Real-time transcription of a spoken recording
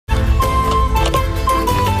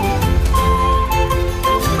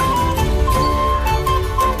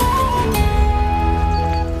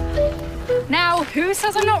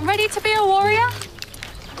ready to be a warrior?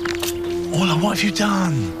 Orla, what have you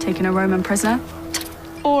done? Taking a Roman prisoner.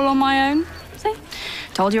 All on my own. See?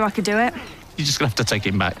 Told you I could do it. You're just gonna have to take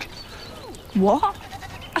him back. What?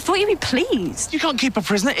 I thought you'd be pleased. You can't keep a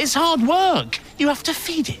prisoner. It's hard work. You have to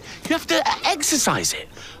feed it. You have to exercise it.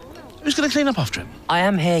 Who's gonna clean up after him? I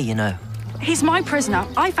am here, you know. He's my prisoner.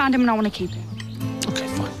 I found him and I want to keep him. Okay,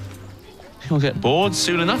 fine. He'll get bored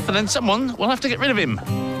soon enough, and then someone will have to get rid of him.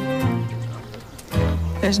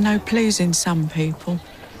 There's no pleasing some people.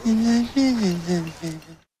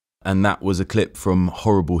 And that was a clip from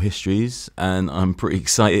Horrible Histories, and I'm pretty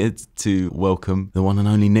excited to welcome the one and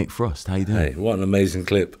only Nick Frost. How you doing? Hey, what an amazing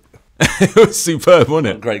clip. It was superb,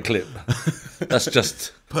 wasn't it? Great clip. That's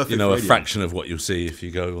just, Perfect you know, radio. a fraction of what you'll see if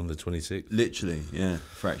you go on the 26th. Literally, yeah,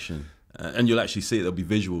 fraction. And you'll actually see it. There'll be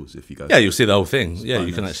visuals if you go. Yeah, you'll see the whole thing. Yeah, bonus.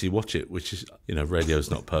 you can actually watch it, which is, you know,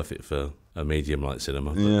 radio's not perfect for a medium like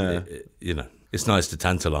cinema. But Yeah. you know, it's nice to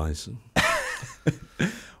tantalise.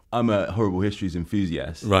 I'm a Horrible Histories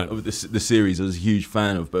enthusiast. Right. Of the series I was a huge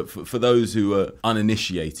fan of, but for those who are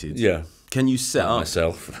uninitiated, Yeah. can you set up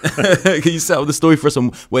Myself. can you set up the story for us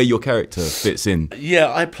on where your character fits in?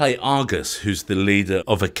 Yeah, I play Argus, who's the leader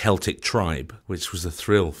of a Celtic tribe, which was a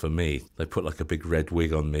thrill for me. They put like a big red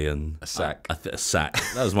wig on me and A sack. a sack.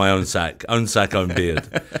 That was my own sack. Own sack, own beard,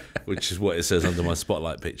 which is what it says under my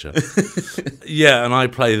spotlight picture. Yeah, and I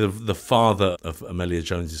play the father of Amelia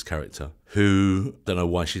Jones's character, who, don't know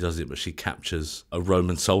why she does it, but she captures a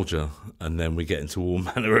Roman soldier, and then we get into all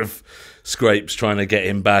manner of scrapes trying to get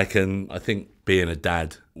him back. And I think being a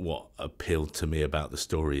dad, what appealed to me about the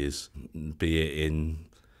story is, be it in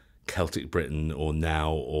Celtic Britain or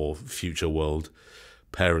now or future world,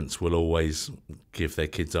 parents will always give their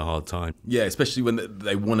kids a hard time. Yeah, especially when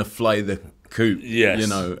they want to fly the coop. Yes. You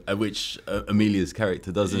know, which Amelia's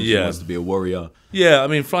character doesn't. She Yeah. wants to be a warrior. Yeah, I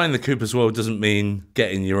mean, flying the coop as well doesn't mean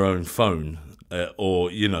getting your own phone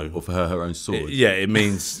or, you know... Or for her own sword. Yeah, it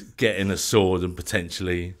means getting a sword and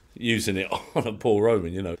potentially using it on a poor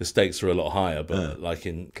Roman, you know. The stakes are a lot higher, but like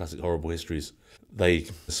in classic Horrible Histories, they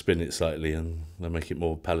spin it slightly and they make it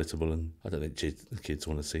more palatable, and I don't think kids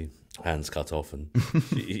want to see hands cut off and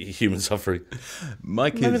human suffering. My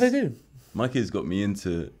kids, Maybe they do. My kids got me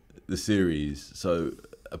into the series, so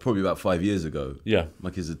probably about 5 years ago. Yeah. My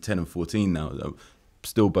kids are 10 and 14 now. They're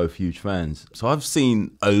still both huge fans. So I've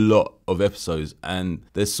seen a lot of episodes, and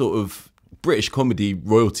there's sort of British comedy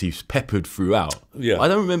royalties peppered throughout. Yeah. I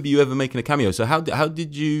don't remember you ever making a cameo. So how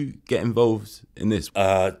did you get involved in this?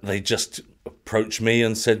 They just approached me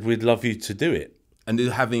and said, we'd love you to do it. And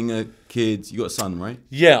having a kid, you got a son, right?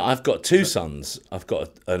 Yeah, I've got two sons. I've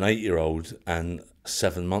got an 8-year-old and a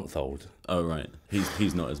 7-month-old. Oh, right.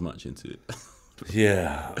 He's not as much into it.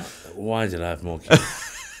 Yeah. Why did I have more kids?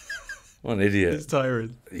 What an idiot. It's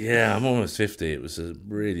tiring. Yeah, I'm almost 50. It was a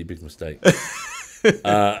really big mistake.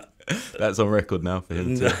 That's on record now for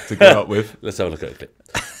him to grow up with. Let's have a look at a clip.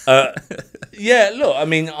 Yeah, look, I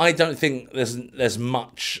mean, I don't think there's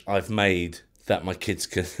much I've made that my kids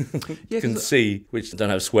can see, which don't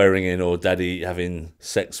have swearing in or daddy having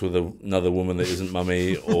sex with another woman that isn't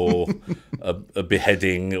mummy or a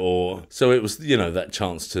beheading, or so it was, you know, that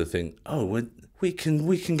chance to think, oh, we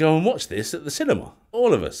can go and watch this at the cinema,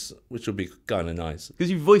 all of us, which will be kind of nice. Because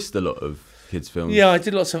you voiced a lot of kids' films. Yeah, I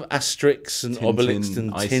did lots of Asterix and Tintin, Obelix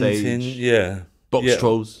and Ice Tintin. Age. Yeah, Box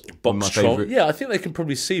Trolls. one of my Box Trolls. favourite. Yeah, I think they can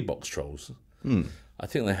probably see Box Trolls. I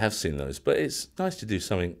think they have seen those, but it's nice to do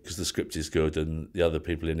something because the script is good and the other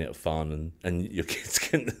people in it are fun, and your kids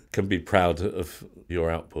can be proud of your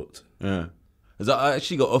output. Yeah. As I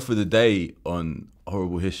actually got offered a day on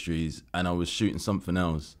Horrible Histories, and I was shooting something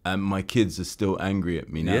else, and my kids are still angry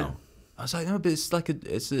at me now. Yeah. I was like, no, but it's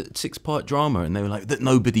a 6-part drama, and they were like, that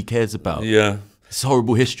nobody cares about. Yeah, It's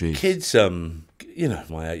Horrible Histories. kids, you know,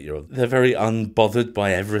 my 8-year-old, they're very unbothered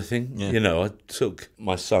by everything. Yeah. You know, I took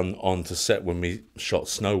my son on to set when we shot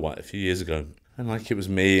Snow White a few years ago. And like it was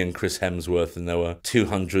me and Chris Hemsworth, and there were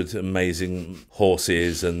 200 amazing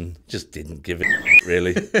horses, and just didn't give it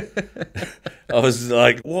really. I was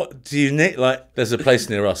like, what do you need? Like, there's a place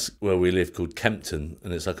near us where we live called Kempton,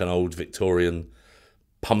 and it's like an old Victorian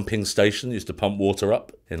pumping station. Used to pump water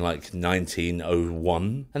up in like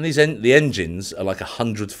 1901, and the engines are like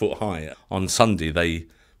 100 foot high. On Sunday they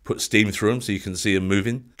put steam through them so you can see them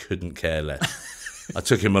moving. Couldn't care less. I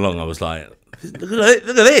took him along. I was like, look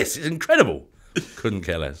at this, it's incredible. Couldn't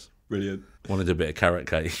care less. Brilliant. Wanted a bit of carrot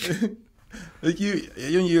cake.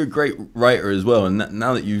 You're a great writer as well, and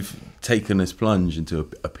now that you've taken this plunge into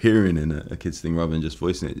appearing in a kids thing rather than just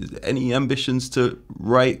voicing it, is there any ambitions to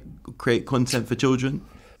create content for children?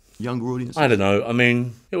 younger audiences? I don't know. I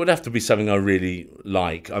mean, it would have to be something I really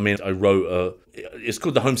like. I mean, I wrote it's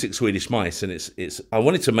called The Homesick Swedish Mice, and it's. I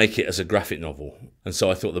wanted to make it as a graphic novel, and so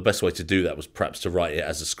I thought the best way to do that was perhaps to write it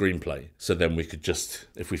as a screenplay. So then we could just,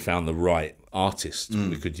 if we found the right artist,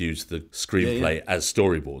 we could use the screenplay as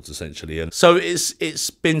storyboards essentially. And so it's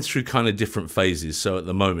been through kind of different phases. So at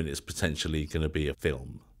the moment, it's potentially going to be a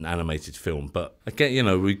film, an animated film. But again, you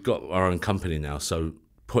know, we've got our own company now, so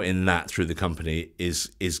putting that through the company is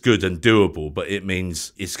good and doable, but it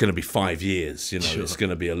means it's going to be 5 years, you know, It's going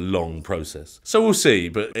to be a long process. So we'll see,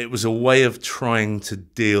 but it was a way of trying to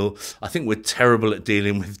deal. I think we're terrible at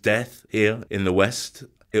dealing with death here in the West.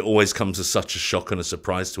 It always comes as such a shock and a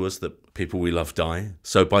surprise to us that people we love die.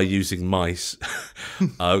 So by using mice,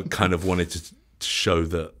 I kind of wanted to show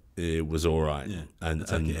that it was all right. Yeah, and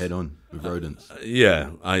take it head on with rodents.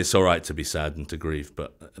 It's all right to be sad and to grieve,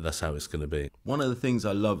 but that's how it's going to be. One of the things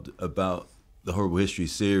I loved about the Horrible History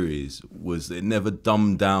series was it never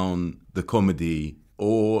dumbed down the comedy,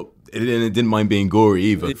 or it didn't mind being gory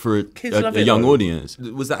either for a young audience.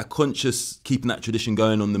 Was that a conscious keeping that tradition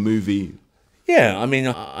going on the movie? Yeah, I mean,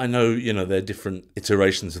 I know, you know, they're different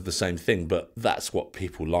iterations of the same thing, but that's what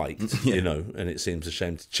people liked, you know, and it seems a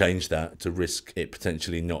shame to change that, to risk it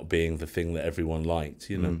potentially not being the thing that everyone liked,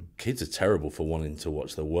 you know. Kids are terrible for wanting to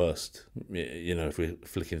watch the worst. You know, if we're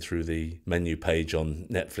flicking through the menu page on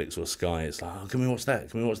Netflix or Sky, it's like, oh, can we watch that?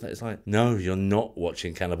 Can we watch that? It's like, no, you're not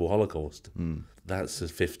watching Cannibal Holocaust. That's a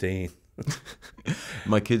 15.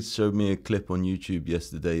 My kids showed me a clip on YouTube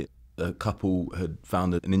yesterday. A couple had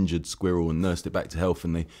found an injured squirrel and nursed it back to health,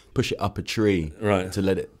 and they push it up a tree to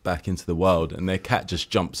let it back into the wild, and their cat just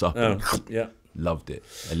jumps up and loved it.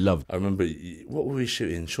 I loved it. I remember, what were we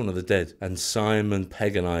shooting? Shaun of the Dead. And Simon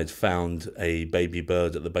Pegg and I had found a baby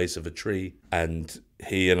bird at the base of a tree, and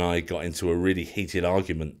he and I got into a really heated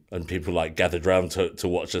argument, and people like gathered round to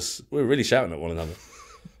watch us. We were really shouting at one another.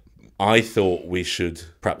 I thought we should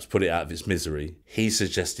perhaps put it out of its misery. He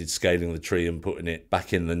suggested scaling the tree and putting it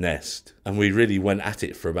back in the nest. And we really went at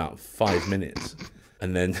it for about 5 minutes.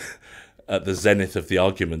 And then at the zenith of the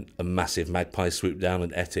argument, a massive magpie swooped down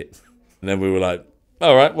and ate it. And then we were like,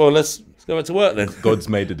 all right, well, let's go back to work then. God's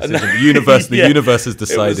made a decision. The universe has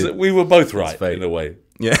decided. We were both right in a way.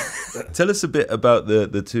 Yeah. Tell us a bit about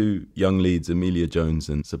the two young leads, Emilia Jones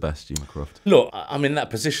and Sebastian Croft. Look, I'm in that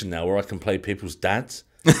position now where I can play people's dads.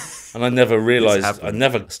 And I never realised,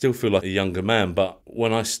 I still feel like a younger man, but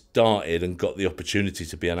when I started and got the opportunity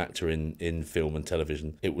to be an actor in film and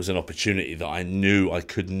television, it was an opportunity that I knew I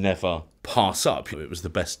could never pass up. It was the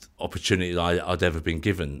best opportunity that I'd ever been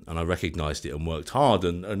given, and I recognised it and worked hard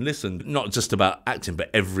and listened, not just about acting,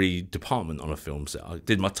 but every department on a film set. I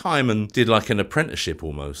did my time and did like an apprenticeship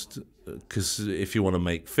almost. Because if you want to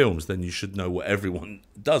make films, then you should know what everyone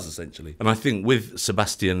does, essentially. And I think with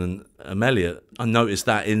Sebastian and Amelia, I noticed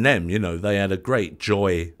that in them, you know, they had a great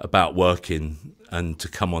joy about working and to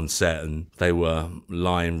come on set, and they were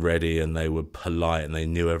line ready and they were polite and they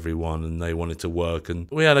knew everyone and they wanted to work, and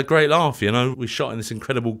we had a great laugh, you know. We shot in this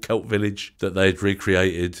incredible Celt village that they'd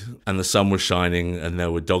recreated, and the sun was shining and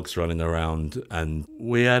there were dogs running around, and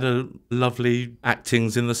we had a lovely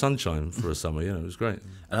actings in the sunshine for a summer, you know, it was great.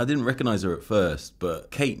 And I didn't recognise her at first, but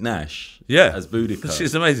Kate Nash as Boudica.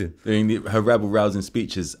 She's amazing. Doing her rabble-rousing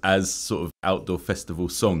speeches as sort of outdoor festival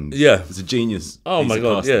songs. Yeah. It's a genius. Oh my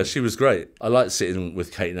God, yeah, she was great. I like sitting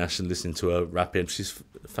with Kate Nash and listening to her rapping. She's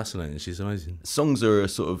fascinating, she's amazing. Songs are a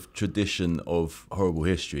sort of tradition of Horrible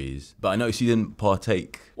Histories, but I noticed you didn't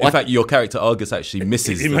partake. In fact, your character Argus actually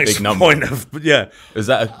misses the big number. Is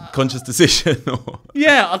that a conscious decision? Or?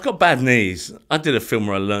 Yeah, I've got bad knees. I did a film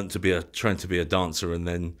where I learned trained to be a dancer, and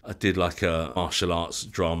then I did like a martial arts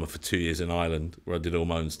drama for 2 years in Ireland where I did all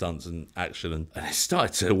my own stunts and action, and it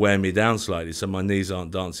started to wear me down slightly, so my knees aren't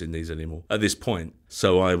dancing knees anymore at this point.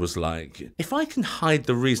 So I was like, if I can hide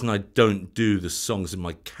the reason I don't do the songs in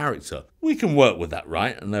my character, we can work with that,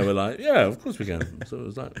 right? And they were like, yeah, of course we can. So it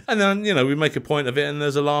was like, and then, you know, we make a point of it and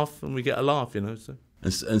there's a laugh and we get a laugh, you know. So.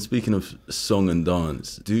 And speaking of song and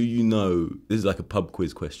dance, do you know, this is like a pub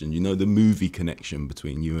quiz question, you know the movie connection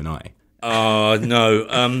between you and I?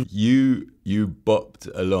 No. You bopped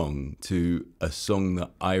along to a song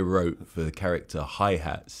that I wrote for the character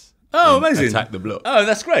Hi-Hats. Oh, amazing. Attack the Block. Oh,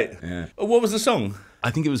 that's great. Yeah. What was the song? I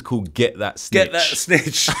think it was called Get That Snitch. Get That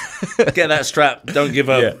Snitch. Get That Strap. Don't give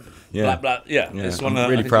up. Yeah. Blah, blah. Yeah. It's I'm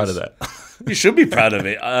really proud of that. You should be proud of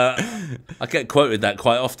it. I get quoted that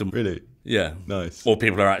quite often. Really? Yeah. Nice. Or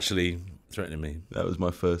people are actually threatening me. That was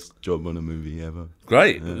my first job on a movie ever.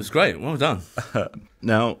 Great. Yeah. It was great. Well done.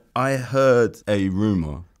 Now, I heard a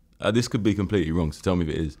rumour This could be completely wrong, so tell me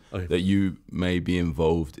if it is. Okay. That you may be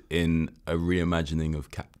involved in a reimagining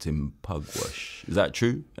of Captain Pugwash. Is that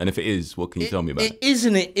true? And if it is, what can you tell me about it? It is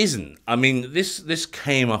and it isn't. I mean, this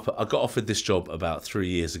came up. I got offered this job about 3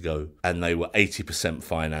 years ago, and they were 80%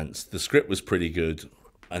 financed. The script was pretty good,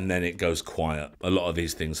 and then it goes quiet. A lot of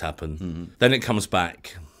these things happen. Then it comes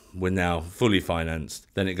back. We're now fully financed.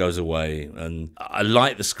 Then it goes away, and I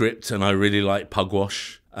like the script, and I really like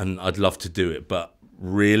Pugwash, and I'd love to do it, but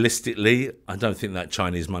realistically, I don't think that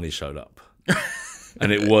Chinese money showed up.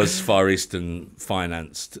 And it was Far Eastern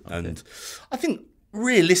financed. Okay. And I think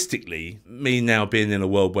realistically, me now being in a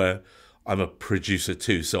world where I'm a producer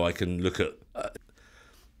too, so I can look at...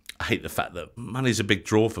 I hate the fact that money's a big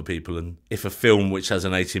draw for people, and if a film which has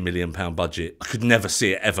an £80 million budget, I could never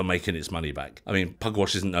see it ever making its money back. I mean,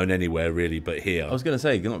 Pugwash isn't known anywhere really, but here. I was going to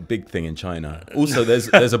say, not a big thing in China. Also,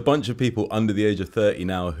 there's a bunch of people under the age of 30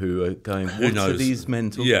 now who are going, what are these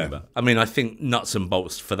men talking about? I mean, I think nuts and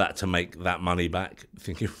bolts for that to make that money back, I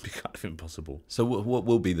think it would be kind of impossible. So what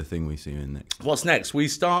will be the thing we see in next? What's next? We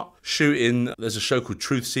start shooting, there's a show called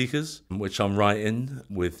Truth Seekers, which I'm writing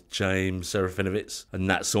with James Serafinovitz and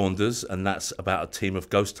Nat Saunders, and that's about a team of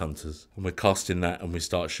ghost hunters. And we're casting that, and we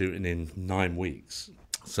start shooting in 9 weeks.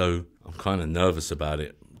 So I'm kind of nervous about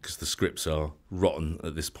it because the scripts are rotten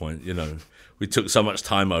at this point, you know. We took so much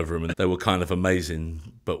time over them, and they were kind of amazing,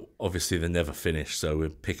 but obviously they're never finished, so we're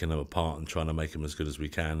picking them apart and trying to make them as good as we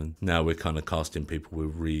can. And now we're kind of casting people, we're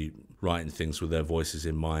rewriting things with their voices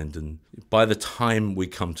in mind, and by the time we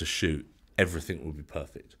come to shoot, everything will be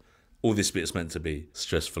perfect. All this bit's meant to be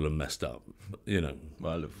stressful and messed up, you know.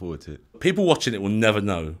 Well, I look forward to it. People watching it will never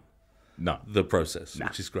know the process,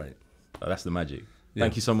 which is great. Oh, that's the magic.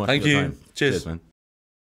 Thank you so much Thank for your you. time. Cheers, man.